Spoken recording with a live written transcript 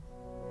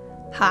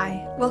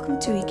Hi, welcome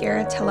to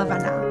Ikera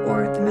Telavana,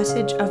 or the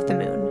Message of the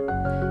Moon.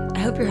 I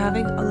hope you're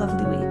having a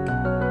lovely week.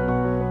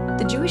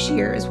 The Jewish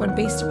year is one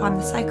based upon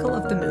the cycle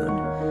of the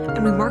moon,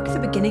 and we mark the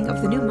beginning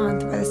of the new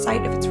month by the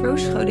sight of its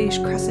Rosh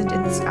Chodesh crescent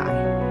in the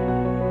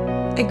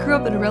sky. I grew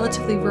up in a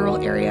relatively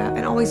rural area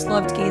and always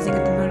loved gazing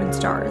at the moon and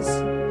stars.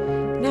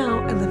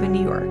 Now I live in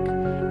New York,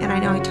 and I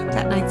know I took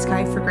that night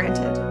sky for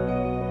granted.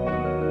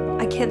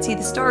 I can't see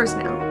the stars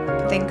now,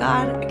 but thank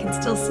God I can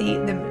still see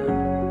the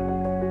moon.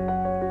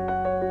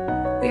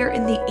 We are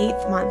in the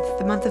 8th month,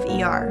 the month of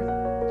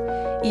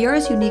Iyar. Iyar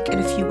is unique in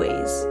a few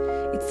ways.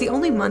 It's the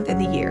only month in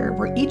the year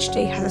where each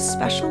day has a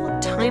special,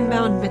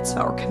 time-bound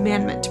mitzvah or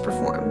commandment to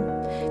perform.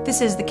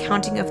 This is the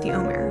counting of the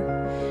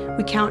Omer.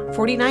 We count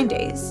 49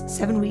 days,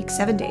 7 weeks,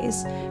 7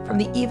 days, from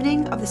the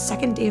evening of the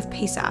second day of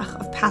Pesach,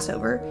 of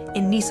Passover,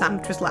 in Nisan,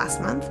 which was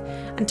last month,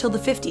 until the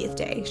 50th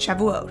day,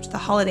 Shavuot, the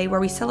holiday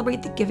where we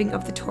celebrate the giving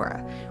of the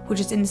Torah, which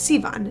is in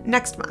Sivan,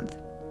 next month.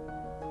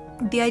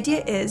 The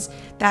idea is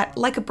that,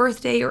 like a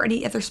birthday or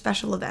any other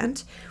special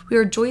event, we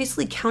are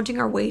joyously counting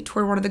our way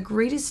toward one of the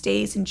greatest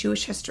days in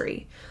Jewish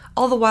history,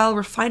 all the while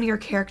refining our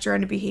character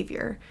and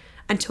behavior,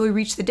 until we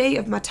reach the day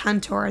of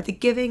Matan Torah, the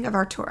giving of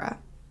our Torah.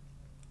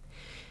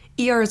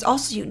 Iyar is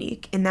also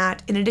unique in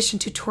that, in addition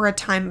to Torah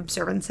time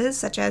observances,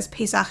 such as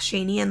Pesach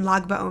Sheni and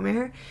Lag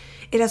BaOmer,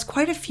 it has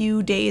quite a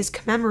few days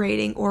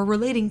commemorating or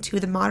relating to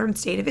the modern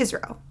state of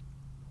Israel.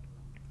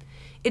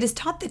 It is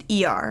taught that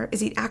Iyar is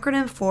the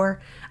acronym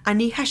for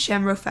Ani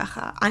Hashem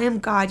Rofecha, I am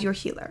God, your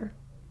healer.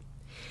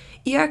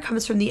 Iyar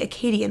comes from the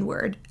Akkadian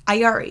word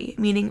Ayari,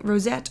 meaning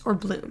rosette or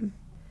bloom.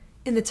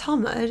 In the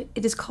Talmud,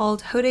 it is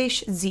called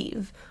Hodesh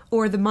Ziv,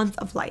 or the month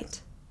of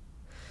light.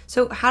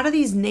 So how do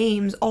these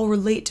names all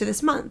relate to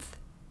this month?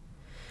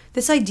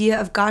 This idea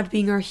of God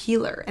being our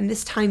healer, and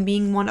this time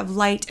being one of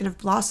light and of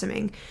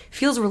blossoming,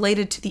 feels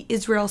related to the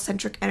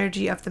Israel-centric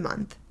energy of the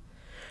month.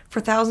 For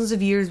thousands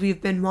of years, we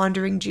have been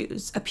wandering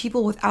Jews, a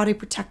people without a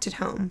protected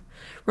home,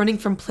 running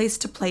from place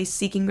to place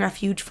seeking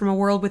refuge from a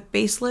world with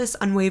baseless,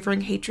 unwavering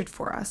hatred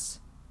for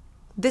us.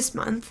 This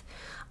month,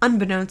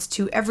 unbeknownst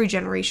to every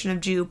generation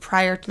of Jew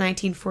prior to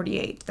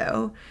 1948,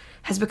 though,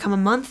 has become a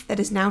month that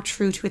is now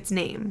true to its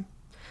name.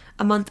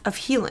 A month of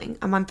healing,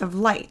 a month of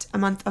light, a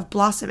month of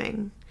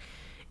blossoming.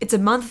 It's a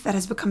month that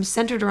has become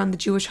centered around the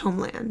Jewish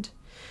homeland.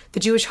 The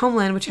Jewish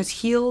homeland which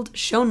has healed,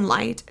 shown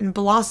light, and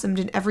blossomed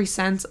in every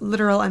sense,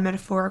 literal and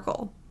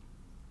metaphorical.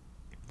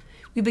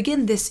 We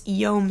begin this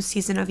Yom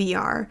season of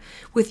Iyar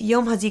with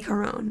Yom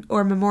HaZikaron,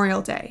 or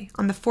Memorial Day,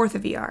 on the 4th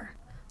of Iyar.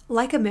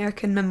 Like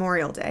American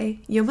Memorial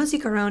Day, Yom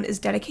HaZikaron is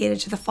dedicated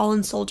to the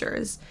fallen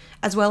soldiers,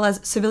 as well as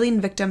civilian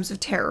victims of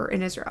terror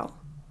in Israel.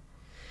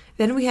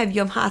 Then we have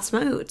Yom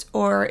HaAtzmaut,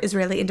 or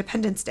Israeli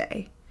Independence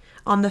Day,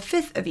 on the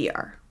 5th of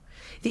Iyar.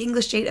 The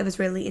English date of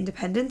Israeli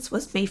independence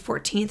was May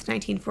 14th,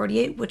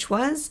 1948, which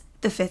was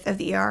the 5th of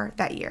Iyar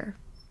that year.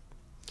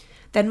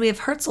 Then we have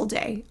Herzl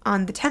Day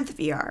on the 10th of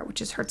Iyar, which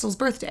is Herzl's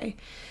birthday,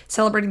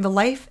 celebrating the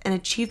life and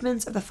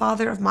achievements of the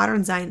father of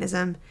modern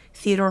Zionism,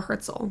 Theodor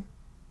Herzl.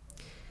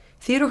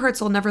 Theodor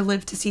Herzl never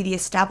lived to see the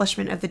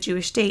establishment of the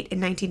Jewish state in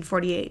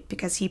 1948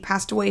 because he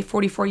passed away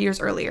 44 years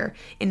earlier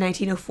in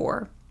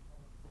 1904.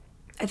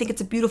 I think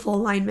it's a beautiful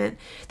alignment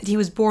that he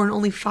was born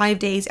only 5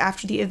 days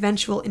after the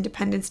eventual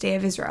Independence Day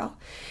of Israel,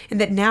 and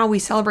that now we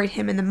celebrate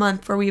him in the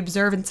month where we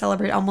observe and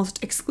celebrate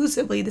almost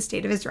exclusively the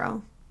State of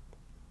Israel.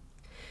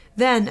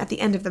 Then, at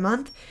the end of the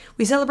month,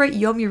 we celebrate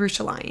Yom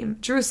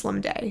Yerushalayim, Jerusalem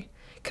Day,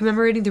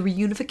 commemorating the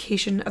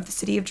reunification of the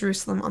city of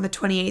Jerusalem on the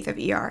 28th of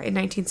Iyar in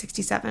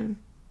 1967.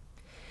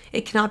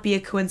 It cannot be a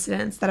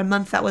coincidence that a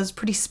month that was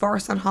pretty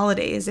sparse on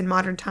holidays in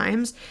modern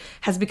times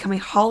has become a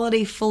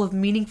holiday full of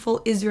meaningful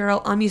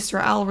Israel Am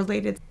Yisrael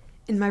related.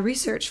 In my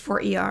research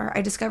for Iyar,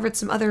 I discovered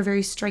some other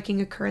very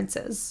striking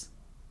occurrences.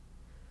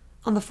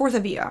 On the 4th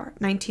of Iyar,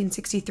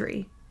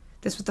 1963,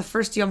 this was the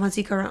first Yom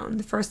HaZikaron,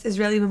 the first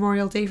Israeli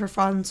Memorial Day for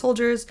fallen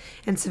soldiers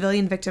and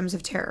civilian victims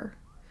of terror.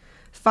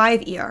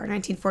 5 Iyar,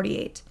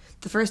 1948,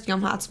 the first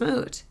Yom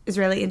HaAtzmaut,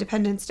 Israeli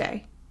Independence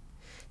Day.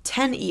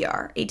 10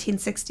 Iyar,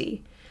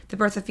 1860, the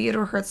birth of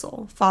Theodor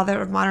Herzl,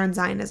 father of modern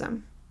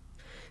Zionism.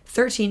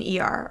 13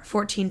 Iyar,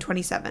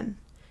 1427.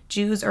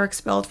 Jews are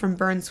expelled from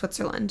Bern,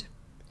 Switzerland.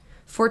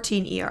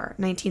 14 Iyar,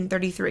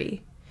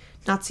 1933.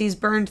 Nazis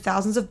burned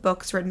thousands of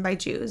books written by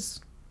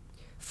Jews.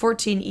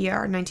 14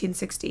 Iyar,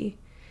 1960.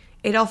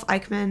 Adolf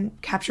Eichmann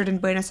captured in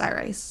Buenos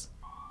Aires.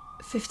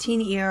 15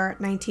 Iyar,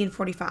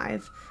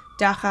 1945.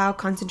 Dachau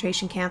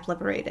concentration camp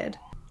liberated.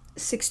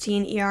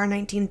 16 Iyar,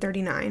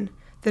 1939.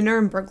 The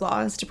Nuremberg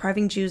Laws,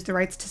 depriving Jews the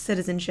rights to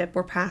citizenship,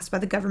 were passed by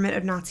the government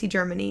of Nazi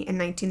Germany in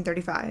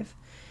 1935.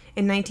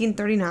 In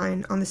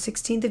 1939, on the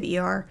 16th of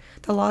Iyar,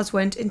 the laws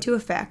went into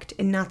effect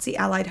in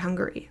Nazi-allied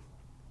Hungary.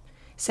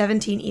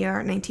 17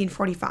 Iyar,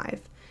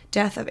 1945,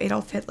 death of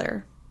Adolf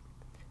Hitler.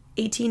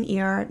 18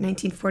 Iyar,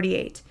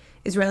 1948,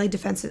 Israeli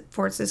Defense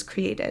Forces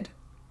created.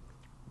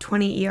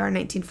 20 Iyar,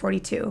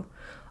 1942,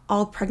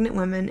 all pregnant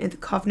women in the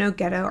Kovno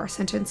ghetto are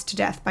sentenced to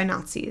death by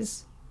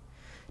Nazis.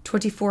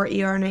 24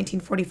 Iyar,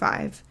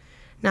 1945,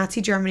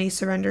 Nazi Germany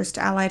surrenders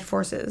to Allied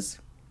forces.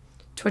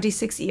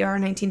 26 ER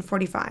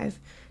 1945,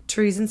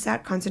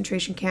 Theresienstadt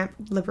concentration camp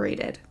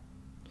liberated.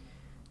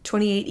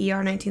 28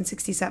 ER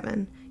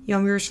 1967,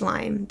 Yom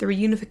Yerushalayim, the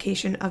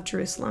reunification of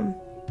Jerusalem.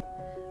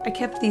 I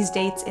kept these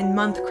dates in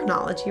month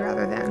chronology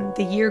rather than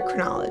the year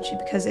chronology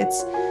because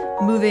it's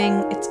moving,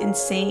 it's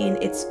insane,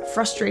 it's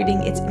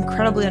frustrating, it's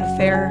incredibly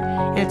unfair,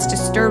 and it's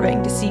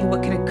disturbing to see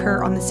what can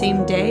occur on the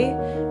same day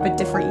but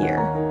different year.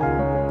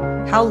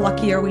 How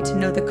lucky are we to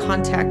know the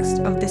context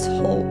of this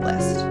whole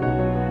list?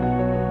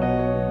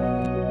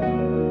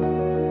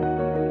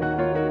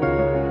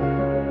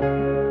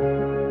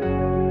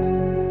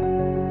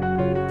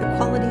 The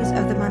qualities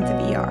of the month of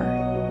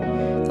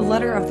ER. The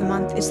letter of the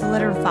month is the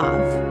letter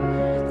Vav.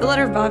 The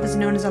letter Vav is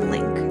known as a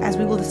link, as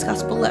we will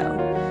discuss below.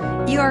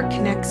 ER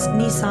connects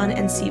Nisan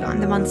and Sivan,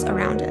 the months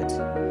around it.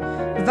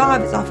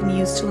 Vav is often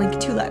used to link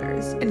two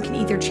letters, and can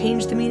either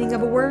change the meaning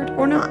of a word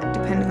or not,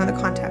 depending on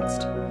the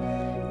context.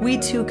 We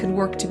too can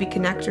work to be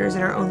connectors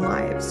in our own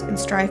lives, and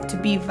strive to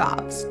be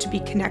Vavs, to be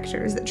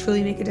connectors that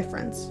truly make a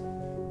difference.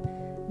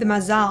 The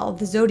Mazal,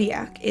 the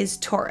zodiac, is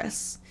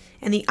Taurus,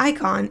 and the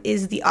icon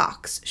is the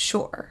ox,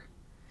 Shor.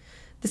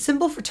 The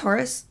symbol for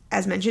Taurus,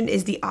 as mentioned,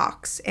 is the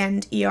ox,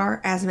 and ER,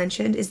 as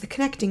mentioned, is the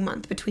connecting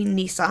month between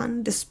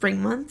Nisan, the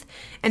spring month,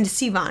 and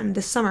Sivan,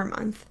 the summer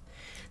month.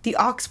 The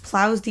ox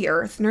plows the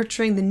earth,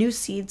 nurturing the new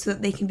seeds so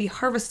that they can be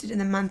harvested in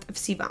the month of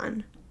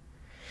Sivan.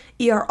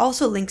 ER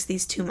also links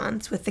these 2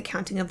 months with the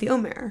counting of the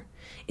Omer.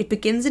 It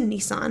begins in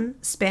Nisan,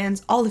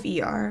 spans all of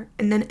ER,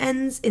 and then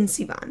ends in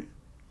Sivan.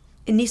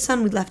 In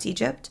Nisan we left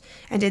Egypt,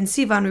 and in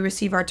Sivan we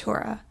receive our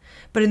Torah.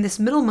 But in this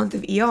middle month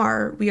of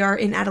ER, we are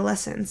in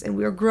adolescence, and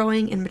we are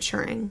growing and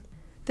maturing.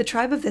 The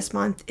tribe of this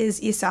month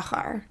is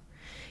Yisachar.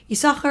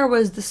 Yisachar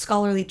was the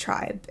scholarly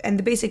tribe, and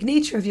the basic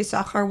nature of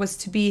Yisachar was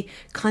to be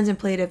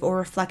contemplative or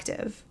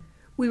reflective.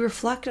 We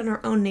reflect on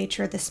our own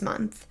nature this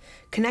month,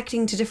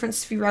 connecting to different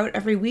sefirot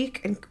every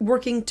week and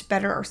working to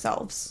better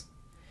ourselves.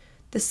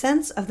 The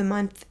sense of the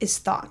month is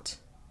thought.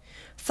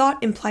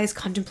 Thought implies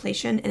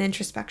contemplation and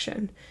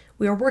introspection.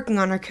 We are working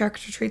on our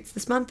character traits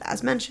this month,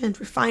 as mentioned,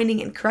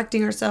 refining and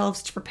correcting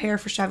ourselves to prepare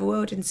for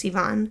Shavuot and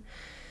Sivan.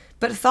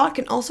 But thought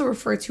can also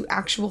refer to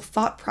actual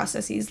thought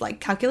processes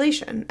like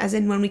calculation, as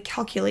in when we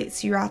calculate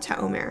Sirat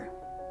HaOmer.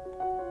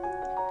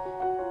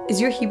 Is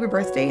your Hebrew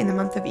birthday in the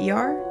month of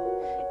ER?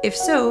 If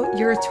so,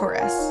 you're a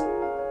Taurus.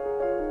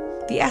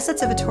 The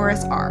assets of a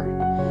Taurus are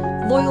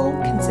loyal,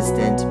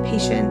 consistent,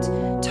 patient,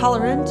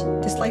 tolerant,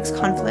 dislikes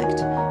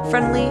conflict,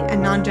 friendly,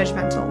 and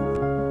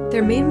non-judgmental.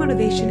 Their main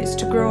motivation is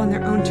to grow on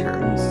their own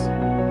terms.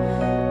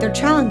 Their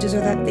challenges are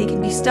that they can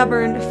be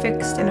stubborn,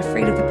 fixed, and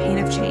afraid of the pain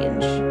of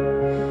change.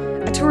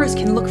 A Taurus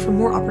can look for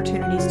more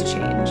opportunities to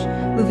change,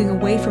 moving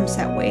away from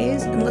set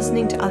ways and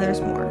listening to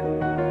others more.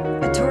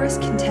 A Taurus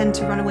can tend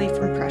to run away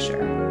from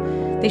pressure.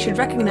 They should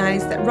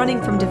recognize that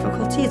running from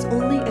difficulty is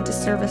only a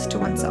disservice to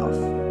oneself.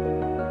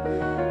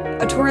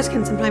 A Taurus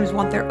can sometimes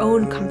want their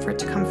own comfort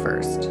to come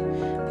first,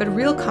 but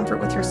real comfort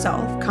with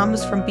yourself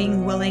comes from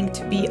being willing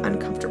to be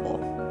uncomfortable.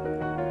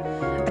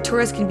 A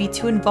Taurus can be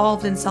too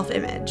involved in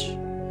self-image.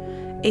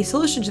 A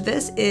solution to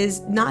this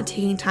is not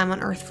taking time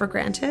on earth for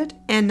granted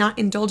and not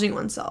indulging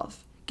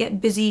oneself. Get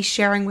busy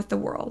sharing with the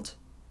world.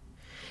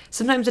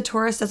 Sometimes a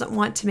Taurus doesn't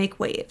want to make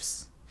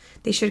waves.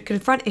 They should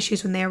confront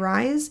issues when they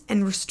arise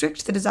and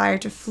restrict the desire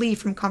to flee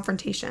from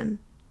confrontation.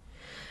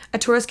 A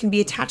Taurus can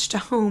be attached to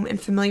home and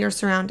familiar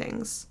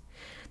surroundings.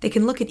 They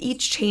can look at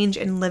each change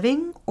in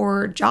living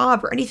or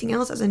job or anything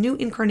else as a new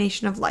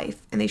incarnation of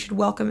life, and they should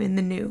welcome in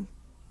the new.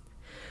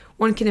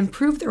 One can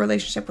improve the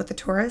relationship with the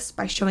Taurus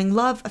by showing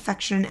love,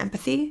 affection, and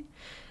empathy,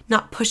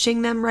 not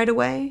pushing them right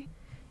away,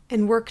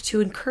 and work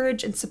to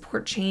encourage and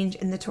support change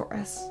in the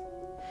Taurus.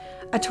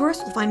 A Taurus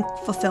will find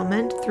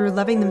fulfillment through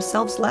loving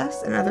themselves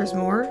less and others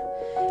more,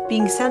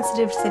 being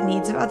sensitive to the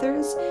needs of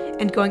others,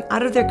 and going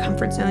out of their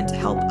comfort zone to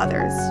help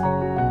others.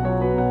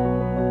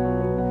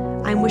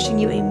 I'm wishing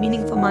you a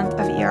meaningful month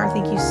of ER.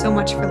 Thank you so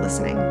much for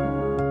listening.